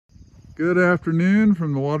Good afternoon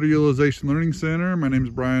from the Water Utilization Learning Center. My name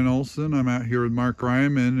is Brian Olson. I'm out here with Mark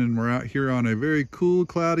Ryman, and we're out here on a very cool,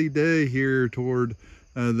 cloudy day here toward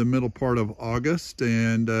the middle part of August.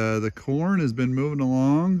 And the corn has been moving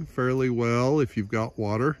along fairly well if you've got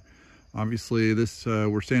water. Obviously,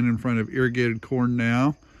 we're standing in front of irrigated corn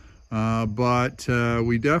now, but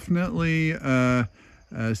we definitely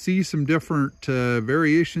see some different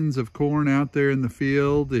variations of corn out there in the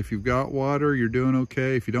field. If you've got water, you're doing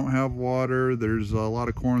okay. If you don't have water, there's a lot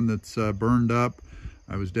of corn that's burned up.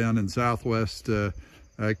 I was down in southwest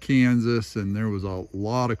Kansas, and there was a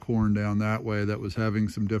lot of corn down that way that was having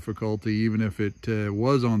some difficulty, even if it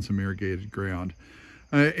was on some irrigated ground.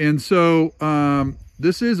 And so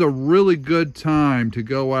this is a really good time to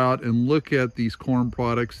go out and look at these corn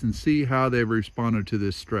products and see how they've responded to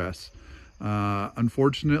this stress.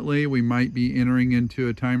 Unfortunately, we might be entering into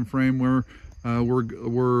a time frame where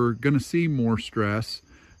we're going to see more stress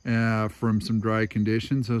from some dry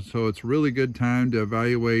conditions. So it's a really good time to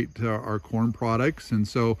evaluate our corn products. And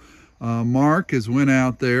so Mark has went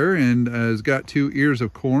out there and has got 2 ears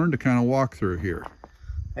of corn to kind of walk through here.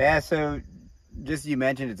 Yeah, so just you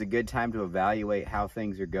mentioned it's a good time to evaluate how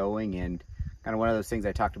things are going, and kind of one of those things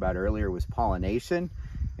I talked about earlier was pollination.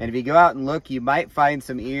 And if you go out and look, you might find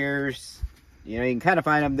some ears. You know, you can kind of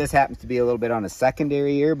find them. This happens to be a little bit on a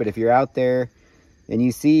secondary ear, but if you're out there and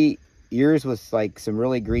you see ears with like some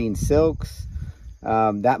really green silks,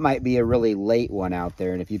 that might be a really late one out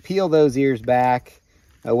there. And if you peel those ears back,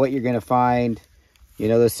 what you're going to find, you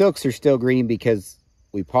know, the silks are still green because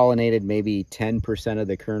we pollinated maybe 10% of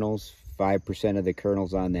the kernels, 5% of the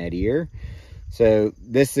kernels on that ear. So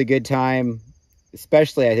this is a good time,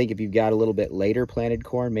 especially I think if you've got a little bit later planted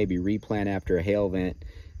corn, maybe replant after a hail event,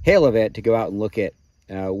 to go out and look at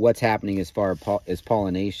what's happening as far as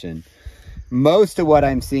pollination. Most of what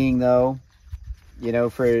I'm seeing, though, you know,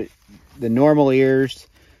 for the normal ears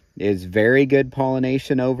is very good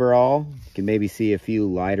pollination overall. You can maybe see a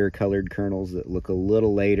few lighter colored kernels that look a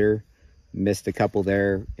little later. Missed a couple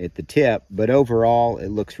there at the tip, but overall it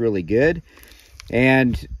looks really good.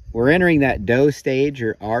 And we're entering that dough stage,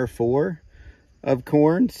 or R4 of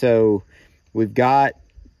corn. So we've got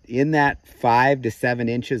in that 5 to 7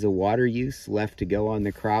 inches of water use left to go on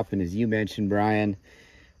the crop. And as you mentioned, Brian,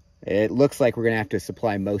 it looks like we're going to have to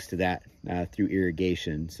supply most of that through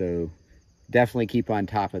irrigation. So definitely keep on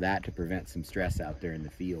top of that to prevent some stress out there in the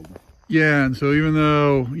field. Yeah, and so even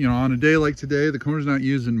though, you know, on a day like today, the corn's not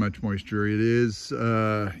using much moisture, it is,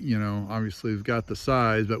 you know, obviously we've got the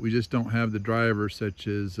size, but we just don't have the drivers such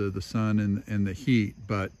as the sun and the heat.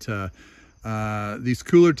 But these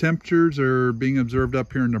cooler temperatures are being observed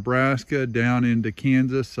up here in Nebraska, down into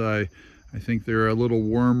Kansas. I think they're a little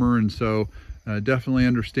warmer, and so definitely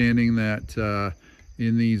understanding that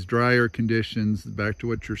in these drier conditions, back to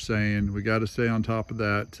what you're saying, we got to stay on top of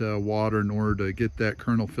that water in order to get that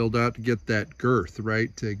kernel filled out, to get that girth,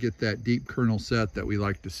 right, to get that deep kernel set that we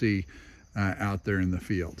like to see out there in the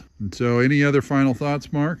field. And so any other final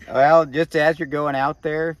thoughts, Mark? Well, just as you're going out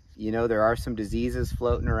there, you know, there are some diseases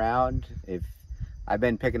floating around. I've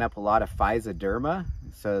been picking up a lot of physoderma,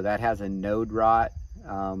 so that has a node rot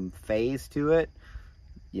phase to it.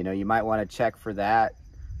 You know, you might want to check for that.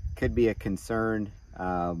 Could be a concern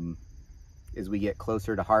as we get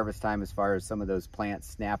closer to harvest time as far as some of those plants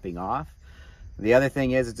snapping off. The other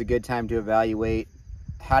thing is, it's a good time to evaluate,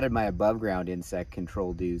 how did my above ground insect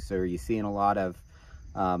control do? So are you seeing a lot of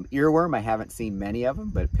earworm? I haven't seen many of them,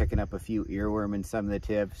 but picking up a few earworm in some of the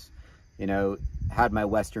tips. You know, how'd my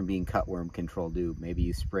western bean cutworm control do? Maybe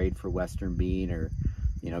you sprayed for western bean, or,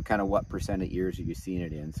 you know, kind of what percent of ears are you seeing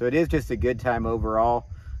it in? So it is just a good time overall,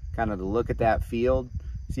 kind of to look at that field,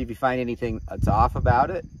 see if you find anything that's off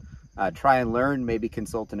about it. Try and learn, maybe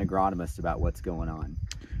consult an agronomist about what's going on.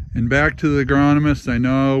 And back to the agronomists, I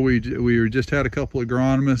know we just had a couple of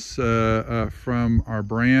agronomists from our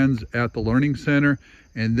brands at the Learning Center,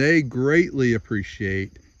 and they greatly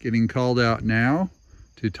appreciate getting called out now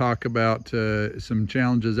to talk about some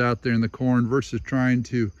challenges out there in the corn versus trying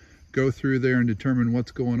to go through there and determine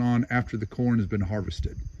what's going on after the corn has been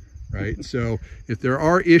harvested, right? So if there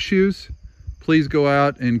are issues, please go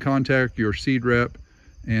out and contact your seed rep,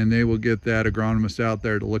 and they will get that agronomist out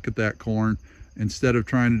there to look at that corn instead of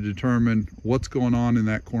trying to determine what's going on in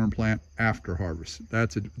that corn plant after harvest.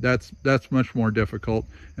 That's much more difficult.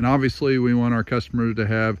 And obviously we want our customers to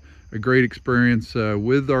have a great experience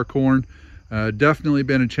with our corn. Definitely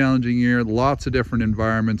been a challenging year, lots of different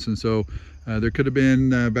environments, and so there could have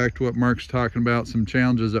been, back to what Mark's talking about, some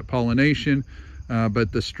challenges at pollination,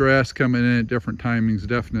 but the stress coming in at different timings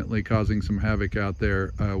definitely causing some havoc out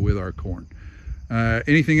there with our corn.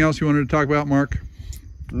 Anything else you wanted to talk about, Mark?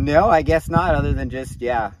 No, I guess not, other than just,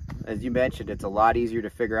 yeah, as you mentioned, it's a lot easier to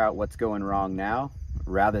figure out what's going wrong now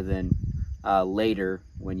rather than later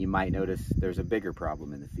when you might notice there's a bigger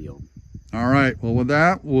problem in the field. All right, well, with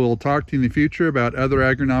that, we'll talk to you in the future about other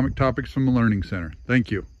agronomic topics from the Learning Center. Thank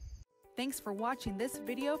you. Thanks for watching this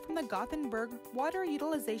video from the Gothenburg Water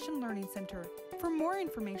Utilization Learning Center. For more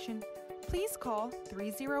information, please call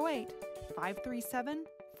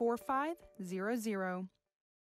 308-537-4500.